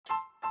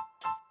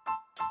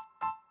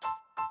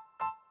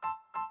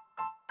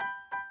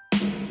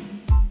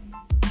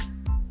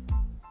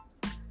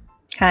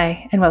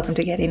Hi, and welcome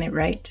to Getting It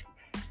Right,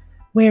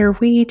 where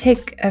we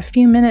take a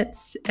few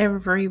minutes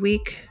every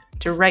week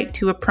to write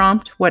to a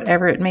prompt,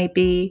 whatever it may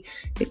be,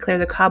 to clear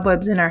the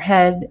cobwebs in our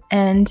head,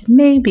 and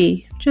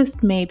maybe,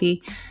 just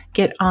maybe,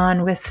 get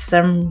on with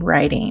some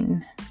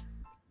writing.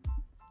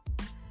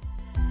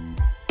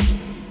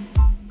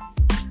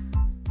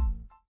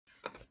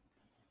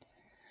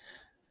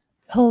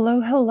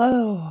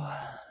 Hello.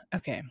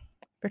 Okay,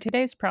 for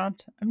today's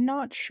prompt, I'm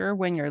not sure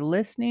when you're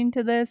listening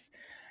to this,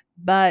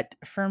 but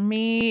for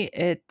me,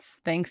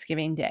 it's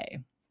Thanksgiving Day.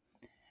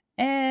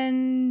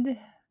 And,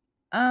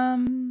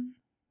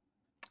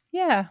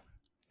 yeah,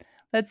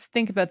 let's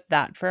think about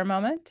that for a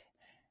moment.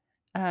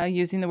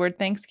 Using the word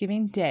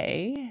Thanksgiving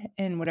Day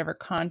in whatever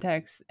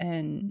context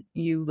and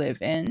you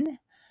live in.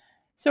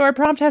 So our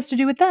prompt has to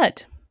do with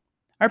that.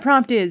 Our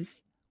prompt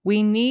is,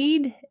 we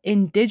need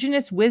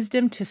indigenous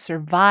wisdom to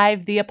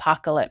survive the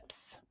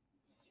apocalypse.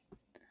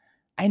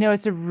 I know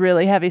it's a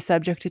really heavy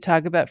subject to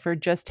talk about for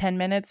just 10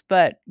 minutes,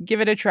 but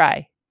give it a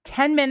try.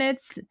 10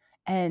 minutes,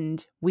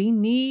 and we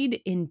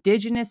need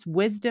indigenous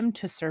wisdom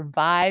to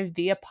survive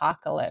the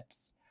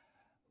apocalypse.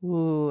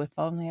 Ooh, if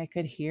only I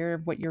could hear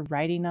what you're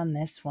writing on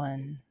this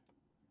one.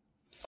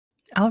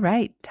 All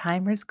right,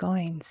 timer's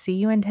going. See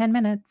you in 10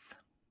 minutes.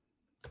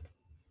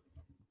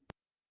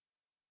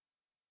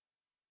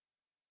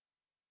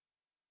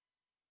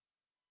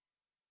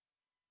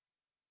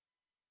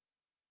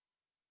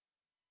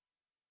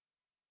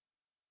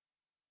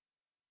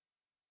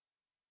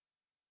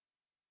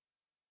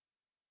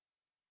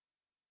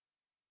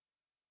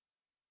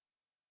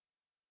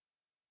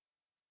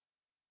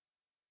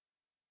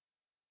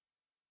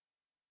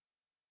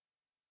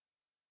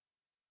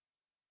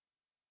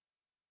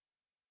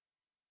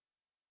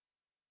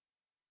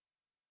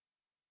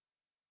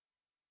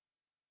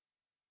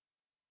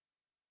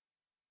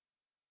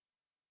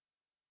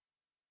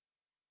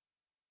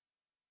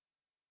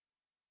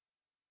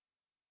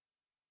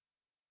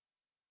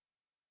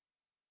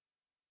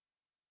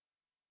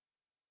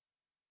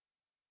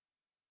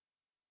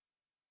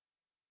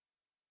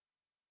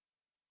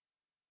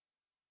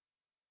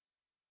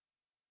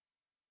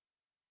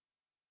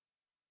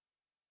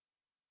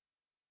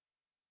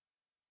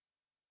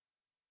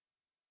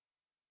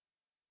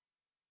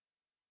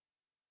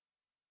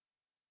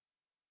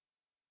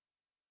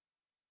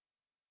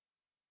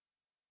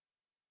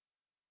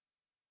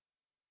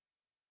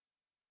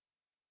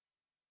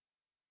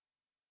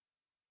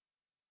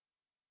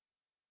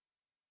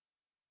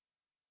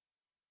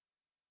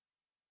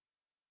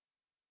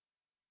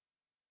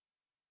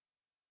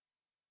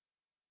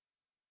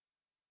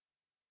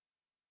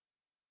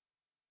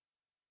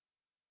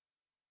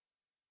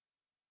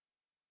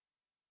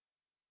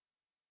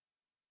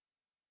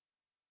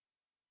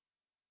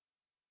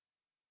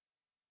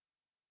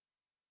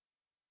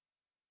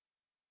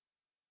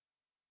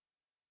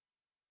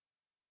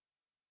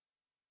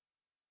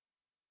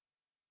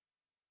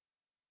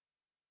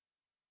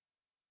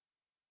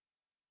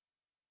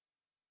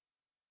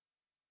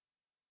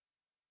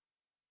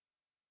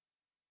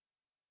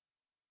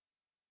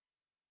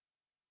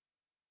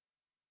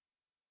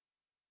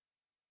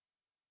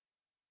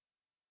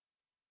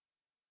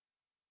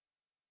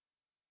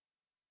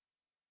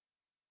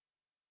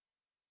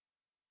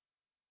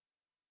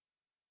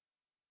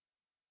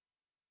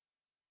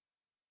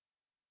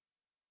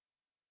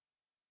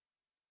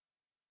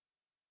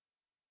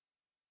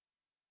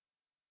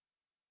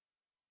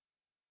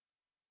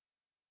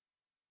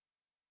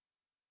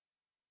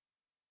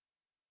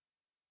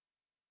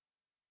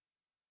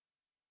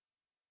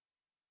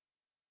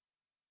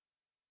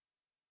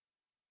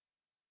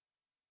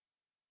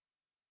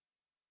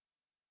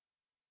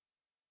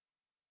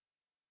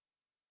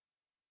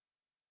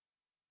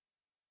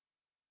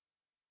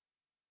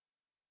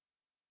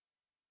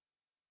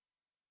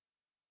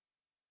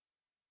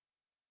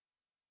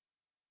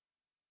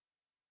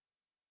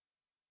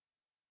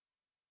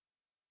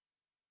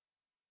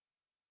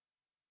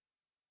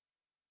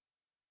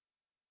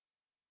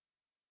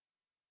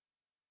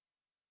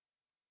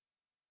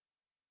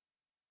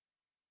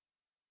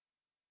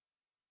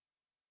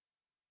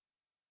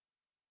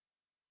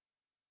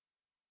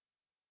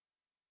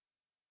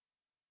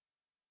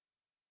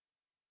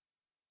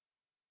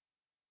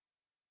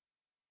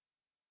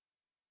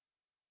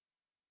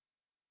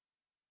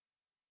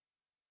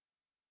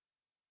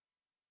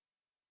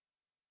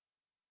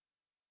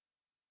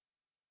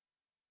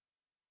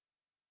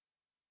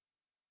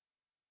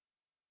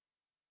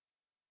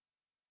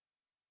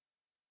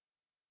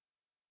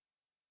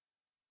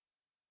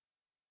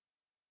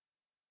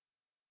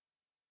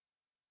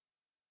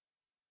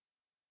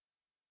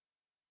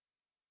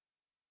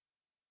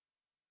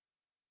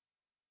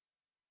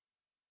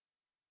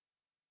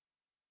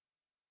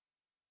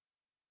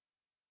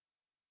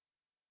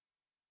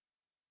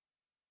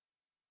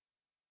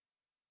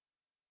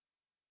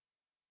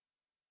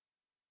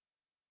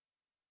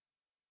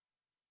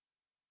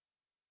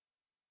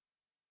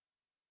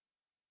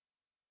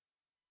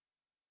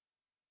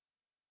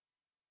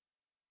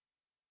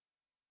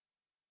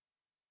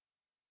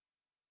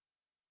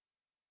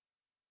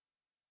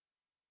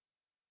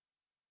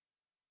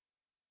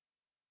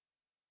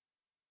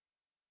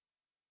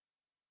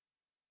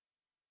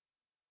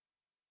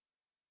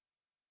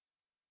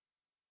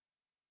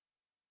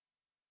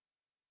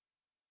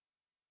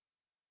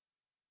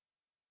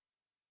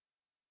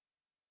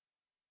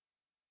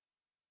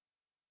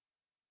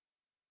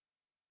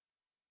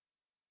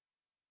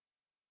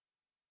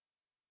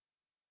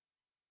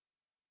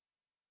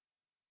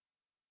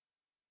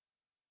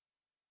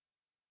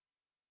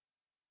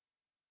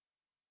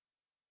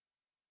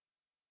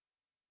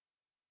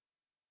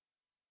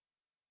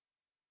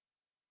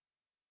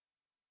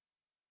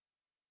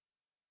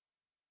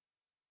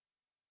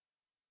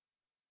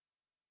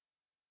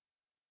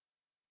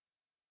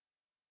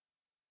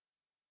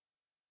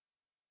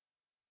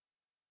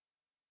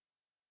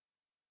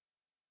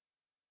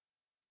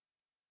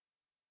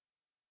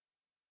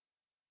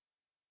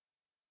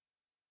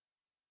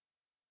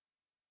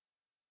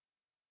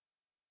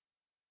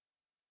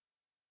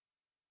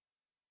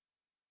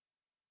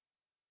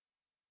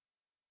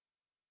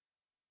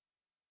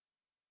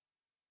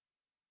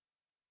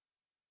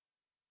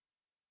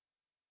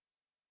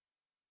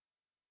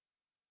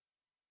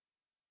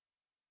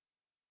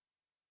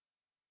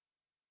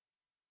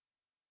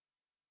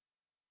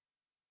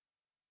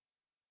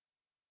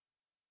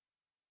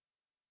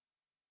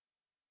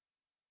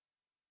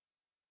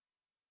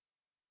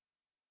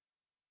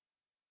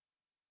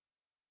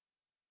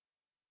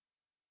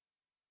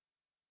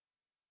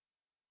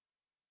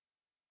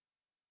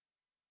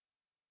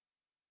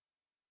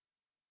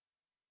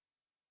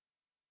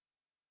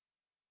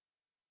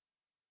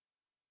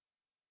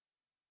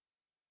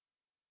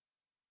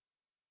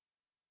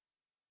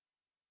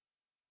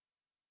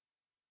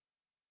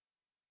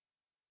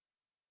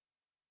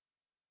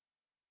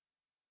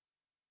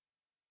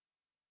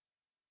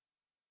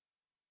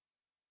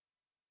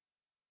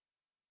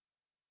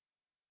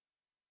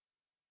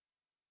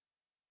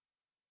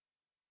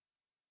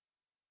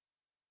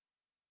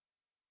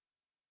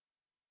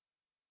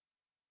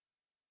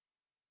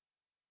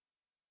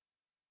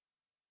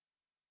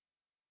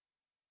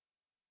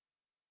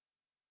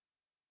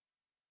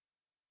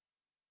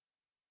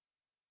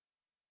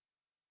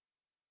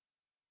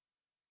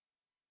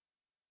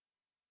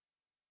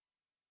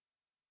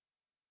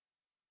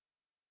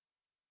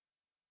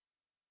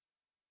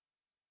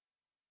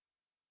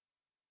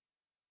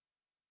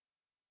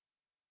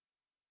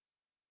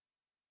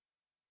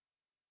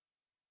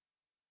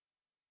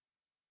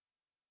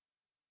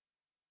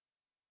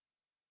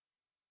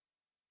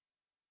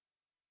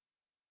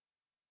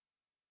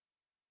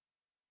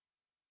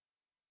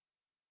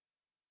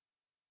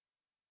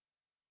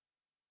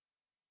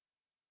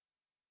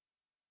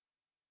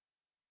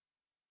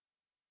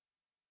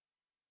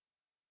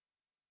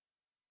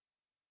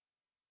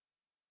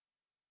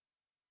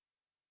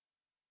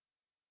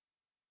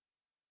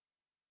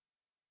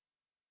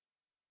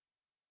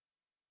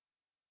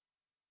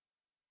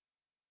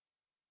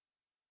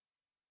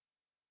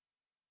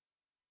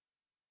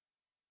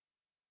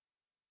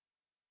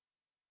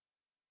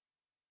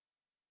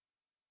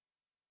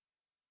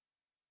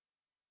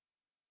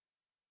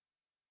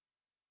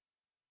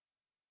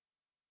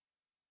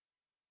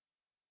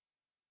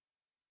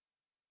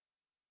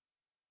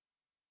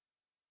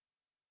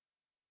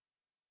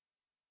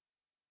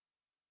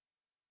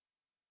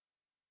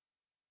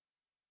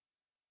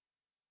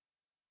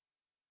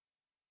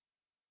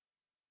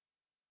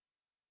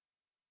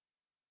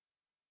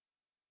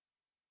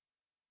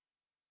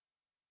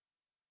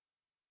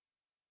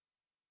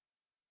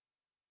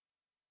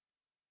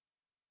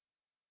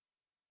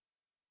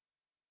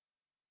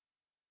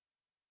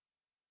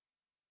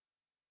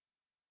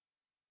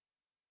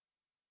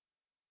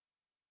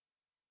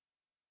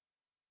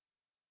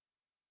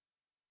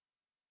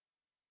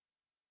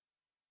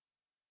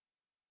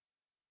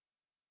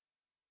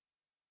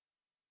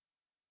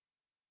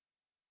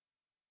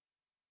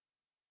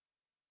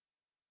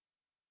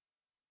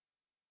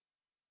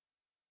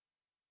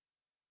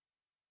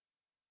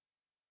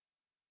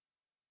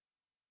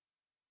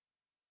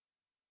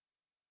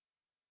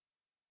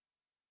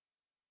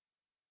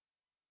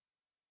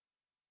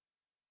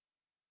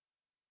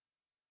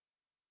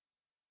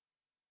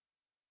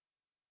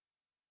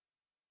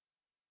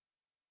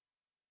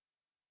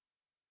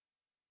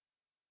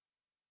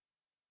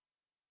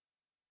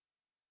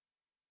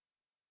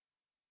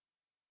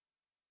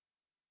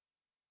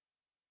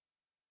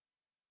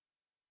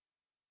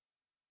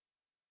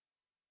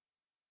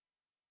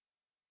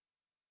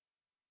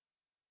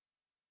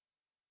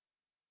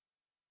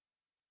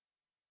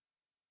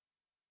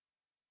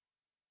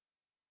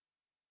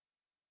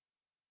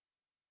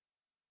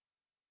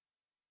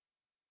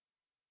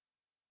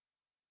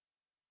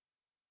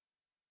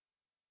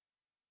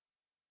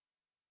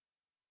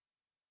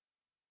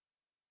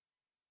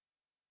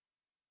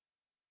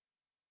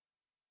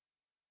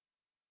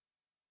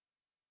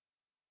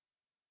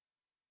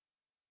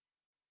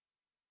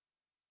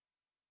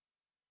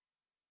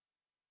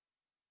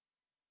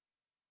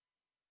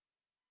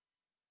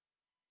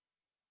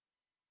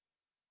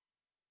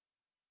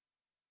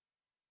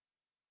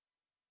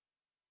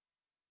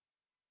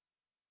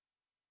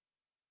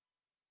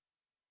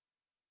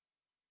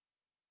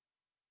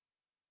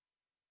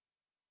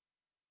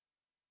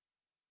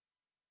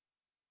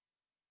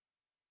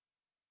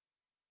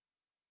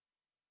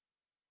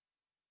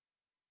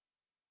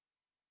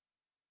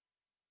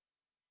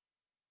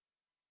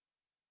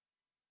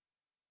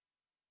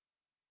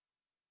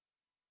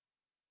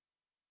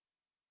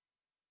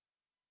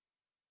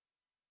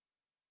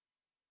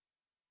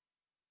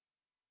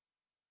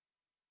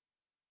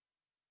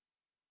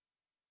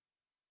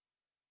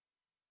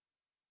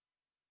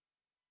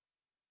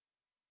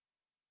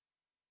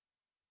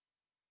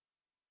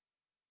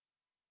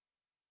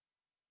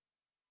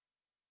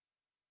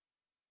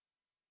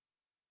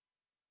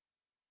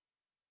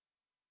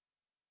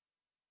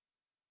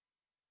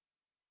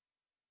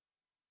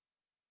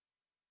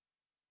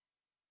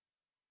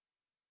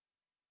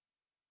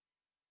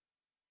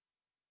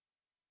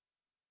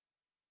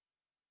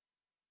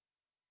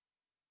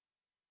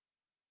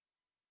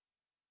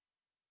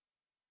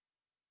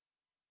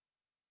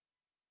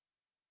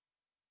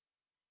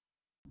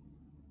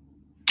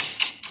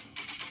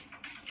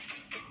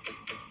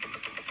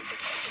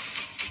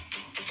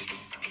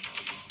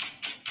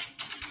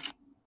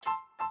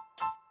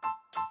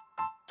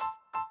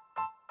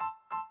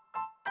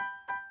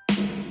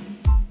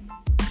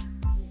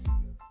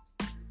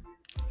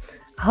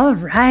 All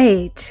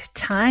right,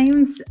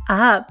 time's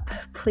up.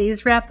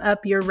 Please wrap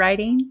up your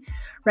writing.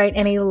 Write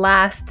any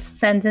last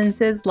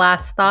sentences,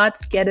 last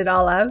thoughts, get it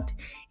all out.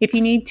 If you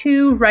need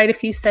to, write a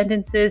few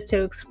sentences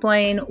to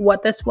explain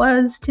what this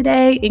was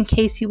today in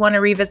case you want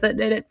to revisit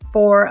it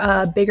for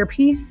a bigger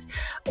piece,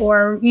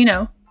 or,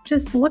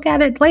 just look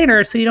at it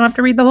later so you don't have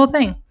to read the whole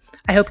thing.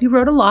 I hope you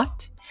wrote a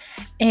lot,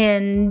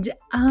 and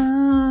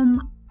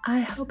I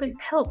hope it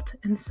helped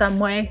in some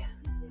way.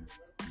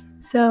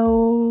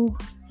 So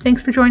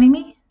thanks for joining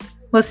me.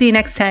 We'll see you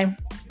next time.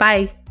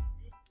 Bye.